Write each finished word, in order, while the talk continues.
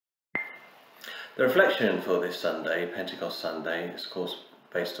The reflection for this Sunday, Pentecost Sunday, is of course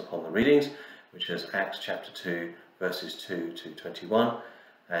based upon the readings, which is Acts chapter 2 verses 2 to 21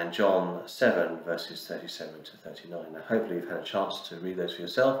 and John 7 verses 37 to 39. Now hopefully you've had a chance to read those for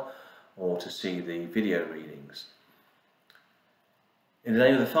yourself or to see the video readings. In the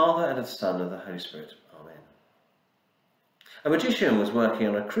name of the Father, and of the Son, and of the Holy Spirit. Amen. A magician was working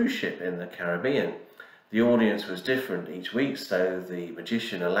on a cruise ship in the Caribbean. The audience was different each week, so the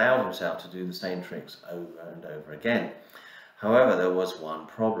magician allowed himself to do the same tricks over and over again. However, there was one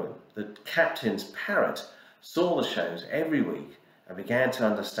problem. The captain's parrot saw the shows every week and began to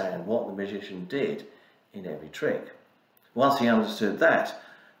understand what the magician did in every trick. Once he understood that,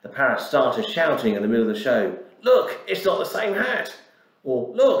 the parrot started shouting in the middle of the show, "Look, it's not the same hat!"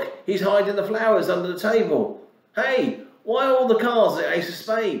 Or, "Look, he's hiding the flowers under the table. Hey, why are all the cards at Ace of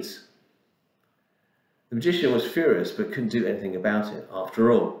Spades?" The magician was furious but couldn't do anything about it.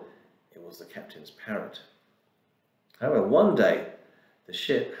 After all, it was the captain's parrot. However, one day the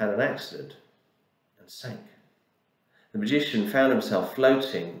ship had an accident and sank. The magician found himself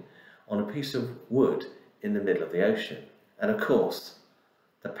floating on a piece of wood in the middle of the ocean, and of course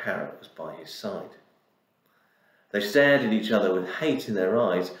the parrot was by his side. They stared at each other with hate in their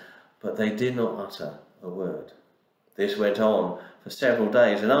eyes, but they did not utter a word. This went on for several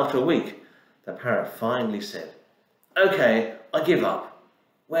days, and after a week the parrot finally said, "Okay, I give up.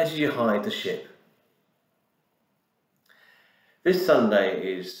 Where did you hide the ship?" This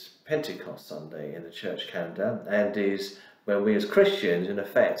Sunday is Pentecost Sunday in the church calendar, and is when we as Christians, in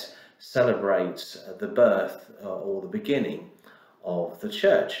effect, celebrate the birth or the beginning of the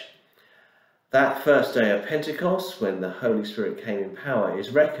church. That first day of Pentecost, when the Holy Spirit came in power, is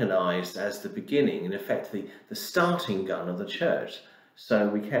recognised as the beginning, in effect, the starting gun of the church. So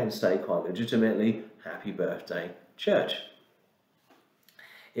we can say quite legitimately, "Happy birthday, church."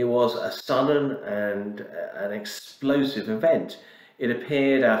 It was a sudden and an explosive event. It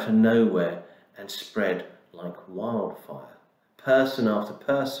appeared out of nowhere and spread like wildfire. Person after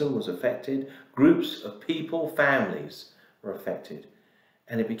person was affected. Groups of people, families were affected.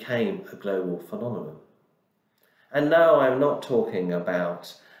 And it became a global phenomenon. And no, I'm not talking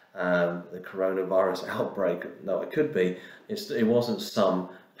about the coronavirus outbreak. No, it could be. It wasn't some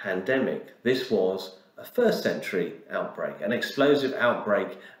pandemic. This was a first century outbreak, an explosive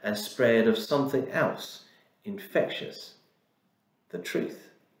outbreak and spread of something else, infectious, the truth.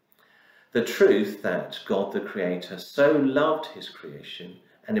 The truth that God the Creator so loved his creation,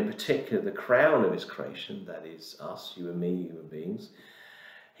 and in particular the crown of his creation, that is us, you and me, human beings.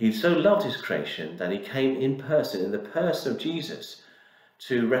 He so loved his creation that he came in person, in the person of Jesus,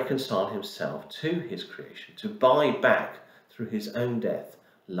 to reconcile himself to his creation, to buy back through his own death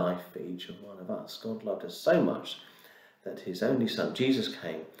life for each and one of us. God loved us so much that his only son, Jesus,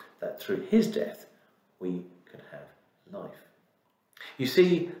 came that through his death we could have life. You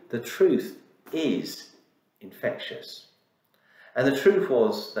see, the truth is infectious. And the truth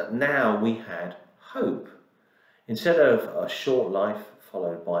was that now we had hope. Instead of a short life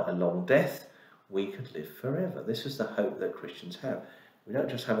followed by a long death, we could live forever. This is the hope that Christians have. We don't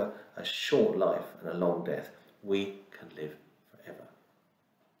just have a short life and a long death. We can live forever.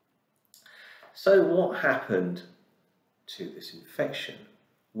 So what happened to this infection?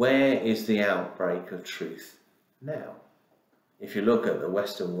 Where is the outbreak of truth now? If you look at the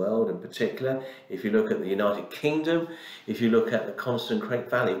Western world in particular, if you look at the United Kingdom, if you look at the Constant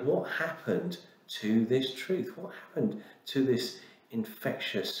Great Valley, what happened to this truth? What happened to this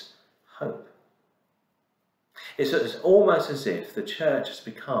infectious hope? It's almost as if the church has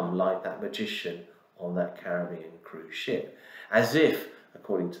become like that magician on that Caribbean cruise ship. As if,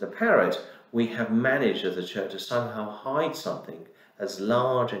 according to the parrot, we have managed as a church to somehow hide something as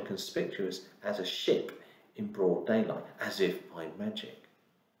large and conspicuous as a ship in broad daylight, as if by magic.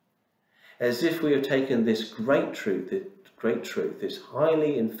 As if we have taken this great truth, this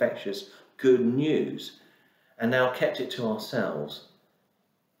highly infectious good news, and now kept it to ourselves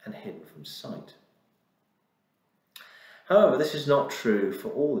and hidden from sight. However, this is not true for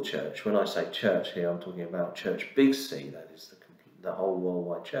all the church. When I say church here, I'm talking about church big C, that is the whole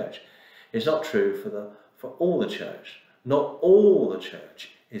worldwide church. It's not true for all the church. Not all the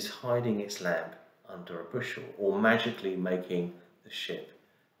church is hiding its lamp under a bushel or magically making the ship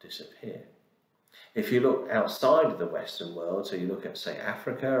disappear. If you look outside of the Western world, so you look at, say,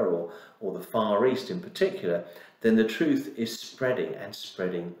 Africa or the Far East in particular, then the truth is spreading and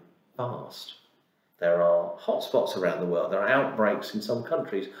spreading fast. There are hotspots around the world. There are outbreaks in some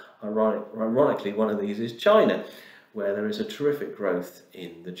countries. Ironically, one of these is China, where there is a terrific growth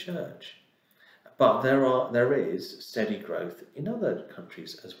in the church. But there is steady growth in other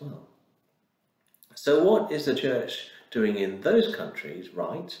countries as well. So what is the church doing in those countries,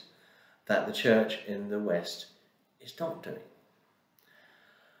 right, that the church in the West is not doing?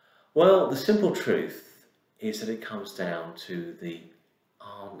 Well, the simple truth is that it comes down to the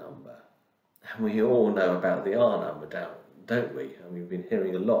R number. And we all know about the R number, don't we? And we've been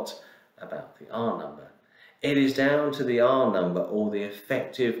hearing a lot about the R number. It is down to the R number, or the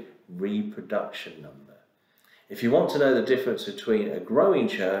effective reproduction number. If you want to know the difference between a growing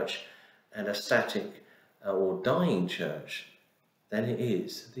church and a static or dying church, then it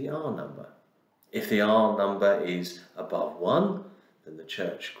is the R number. If the R number is above 1, then the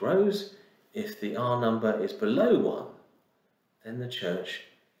church grows. If the R number is below 1, then the church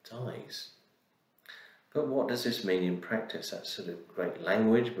dies. But what does this mean in practice? That's sort of great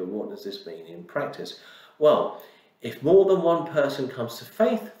language, but what does this mean in practice? Well, if more than one person comes to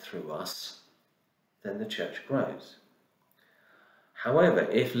faith through us, then the church grows. However,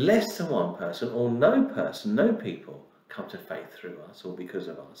 if less than one person, or no people come to faith through us or because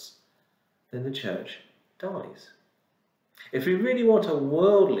of us, then the church dies. If we really want a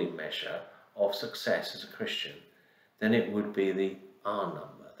worldly measure of success as a Christian, then it would be the R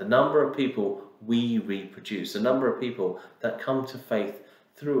number, the number of people we reproduce, the number of people that come to faith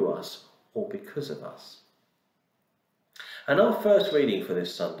through us or because of us. And our first reading for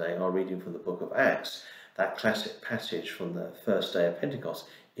this Sunday, our reading from the book of Acts, that classic passage from the first day of Pentecost,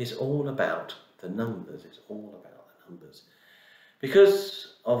 is all about the numbers. It's all about the numbers.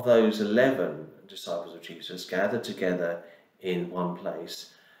 Because of those 11 disciples of Jesus gathered together in one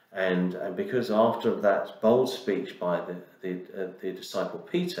place, and because after that bold speech by the disciple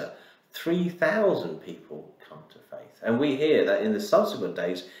Peter, 3,000 people come to faith. And we hear that in the subsequent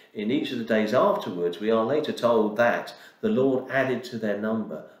days, in each of the days afterwards, we are later told that the Lord added to their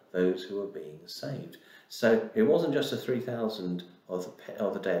number those who were being saved. So it wasn't just the 3,000 of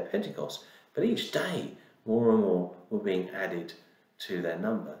the day of Pentecost, but each day more and more were being added to their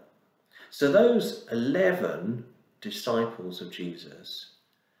number. So those 11 disciples of Jesus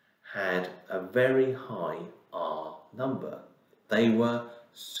had a very high R number. They were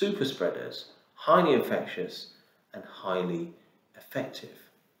super spreaders, highly infectious and highly effective.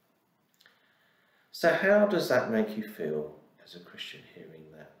 So how does that make you feel as a Christian hearing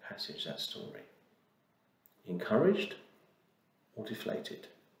that passage, that story? Encouraged or deflated?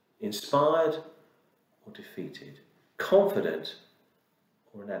 Inspired or defeated? Confident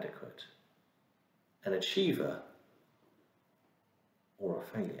or inadequate? An achiever or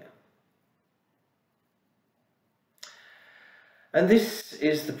a failure? And this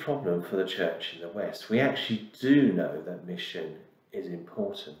is the problem for the church in the West. We actually do know that mission is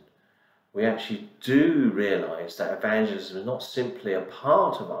important. We actually do realise that evangelism is not simply a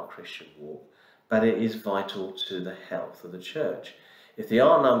part of our Christian walk, but it is vital to the health of the church. If the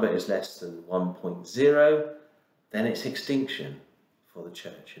R number is less than 1.0, then it's extinction for the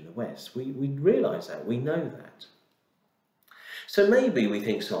church in the West. We realise that, we know that. So maybe we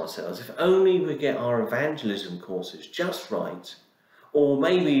think to ourselves, if only we get our evangelism courses just right, or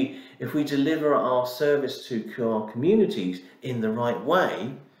maybe if we deliver our service to our communities in the right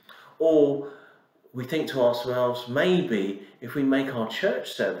way, or we think to ourselves, maybe if we make our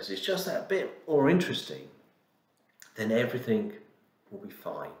church services just that bit more interesting, then everything will be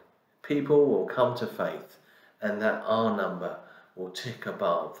fine. People will come to faith, and that R number will tick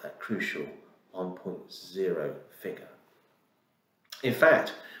above that crucial 1.0 figure. In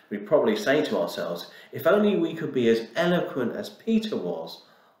fact, we probably say to ourselves, if only we could be as eloquent as Peter was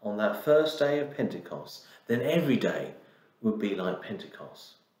on that first day of Pentecost, then every day would be like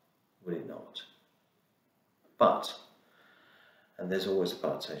Pentecost, would it not? But, and there's always a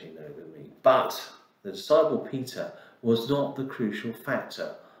but, as you know with me, but the disciple Peter was not the crucial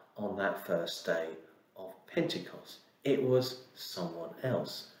factor on that first day of Pentecost. It was someone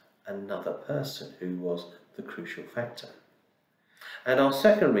else, another person, who was the crucial factor. And our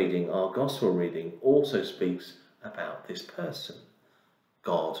second reading, our gospel reading, also speaks about this person,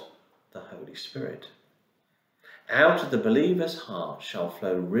 God the Holy Spirit. Out of the believer's heart shall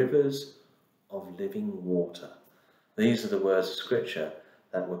flow rivers of living water. These are the words of Scripture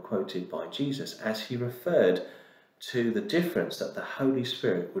that were quoted by Jesus as he referred to the difference that the Holy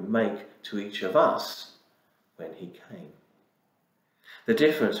Spirit would make to each of us when he came. The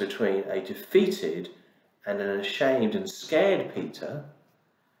difference between a defeated and an ashamed and scared Peter,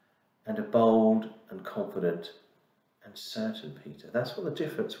 and a bold and confident and certain Peter. That's what the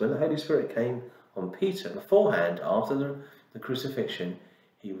difference. When the Holy Spirit came on Peter beforehand, after the crucifixion,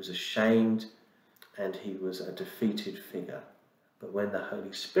 he was ashamed and he was a defeated figure. But when the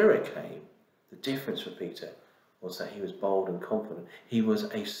Holy Spirit came, the difference for Peter was that he was bold and confident. He was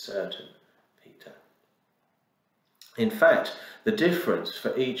a certain Peter. In fact, the difference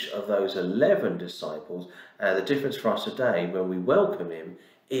for each of those 11 disciples, and the difference for us today when we welcome him,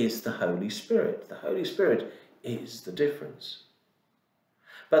 is the Holy Spirit. The Holy Spirit is the difference.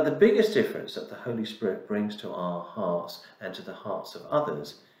 But the biggest difference that the Holy Spirit brings to our hearts and to the hearts of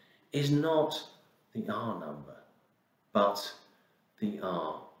others is not the R number, but the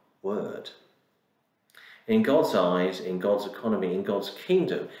R word. In God's eyes, in God's economy, in God's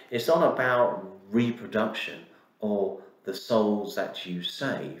kingdom, it's not about reproduction or the souls that you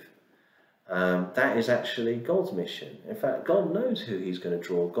save. That is actually God's mission. In fact, God knows who he's going to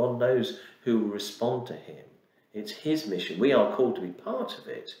draw. God knows who will respond to him. It's his mission. We are called to be part of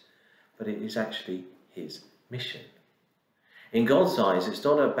it, but it is actually his mission. In God's eyes, it's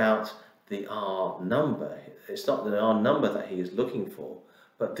not about the R number. It's not the R number that he is looking for,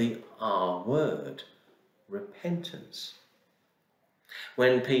 but the R word, repentance.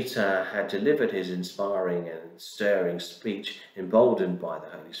 When Peter had delivered his inspiring and stirring speech, emboldened by the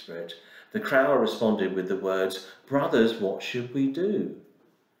Holy Spirit, the crowd responded with the words, "Brothers, what should we do?"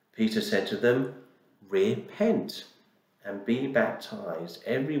 Peter said to them, "Repent and be baptized,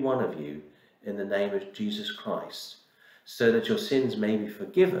 every one of you, in the name of Jesus Christ, so that your sins may be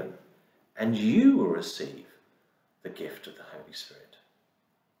forgiven, and you will receive the gift of the Holy Spirit."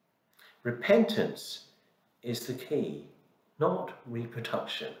 Repentance is the key, not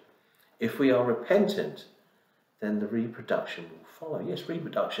reproduction. If we are repentant, then the reproduction will follow. Yes,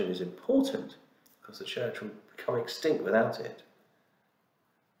 reproduction is important because the church will become extinct without it.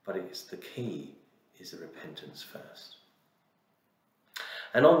 But it's the key is the repentance first.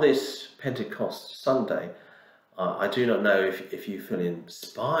 And on this Pentecost Sunday, I do not know if you feel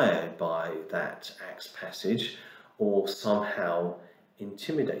inspired by that Acts passage or somehow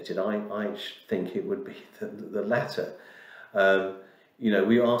intimidated. I think it would be the latter.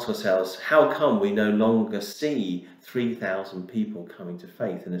 We ask ourselves, how come we no longer see 3,000 people coming to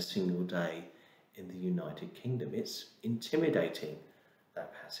faith in a single day in the United Kingdom? It's intimidating,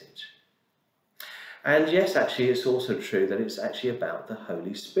 that passage. And yes, actually, it's also true that it's actually about the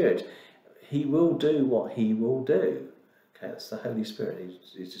Holy Spirit. He will do what he will do. Okay, that's the Holy Spirit.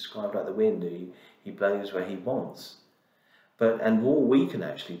 He's described like the wind. He blows where he wants. And all we can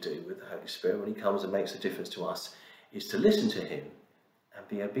actually do with the Holy Spirit when he comes and makes a difference to us is to listen to him and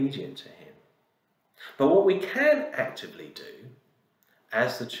be obedient to him. But what we can actively do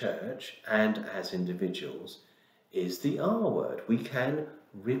as the church and as individuals is the R word. We can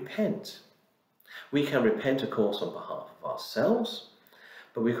repent. We can repent, of course, on behalf of ourselves,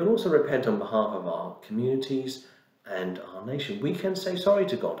 but we can also repent on behalf of our communities and our nation. We can say sorry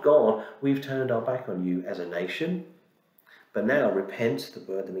to God. God, we've turned our back on you as a nation, but now repent, the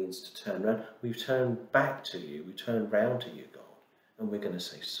word that means to turn around. We've turned back to you. We turned round to you, God, and we're going to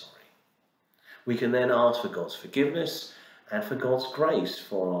say sorry. We can then ask for God's forgiveness and for God's grace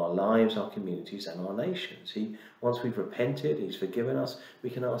for our lives, our communities, and our nations. Once we've repented, he's forgiven us, we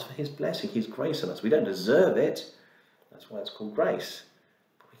can ask for his blessing, his grace on us. We don't deserve it. That's why it's called grace.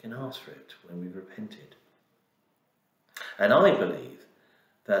 But we can ask for it when we've repented. And I believe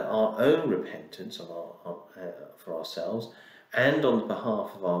that our own repentance for ourselves and on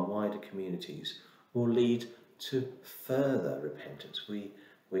behalf of our wider communities will lead to further repentance. We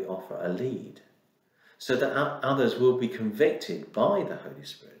offer a lead so that others will be convicted by the Holy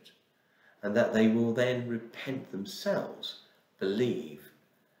Spirit and that they will then repent themselves, believe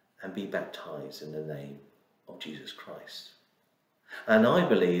and be baptized in the name of Jesus Christ. And I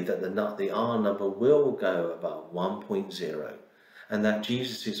believe that the R number will go above 1.0 and that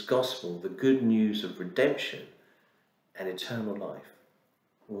Jesus' gospel, the good news of redemption and eternal life,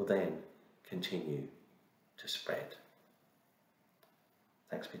 will then continue to spread.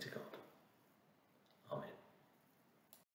 Thanks be to God.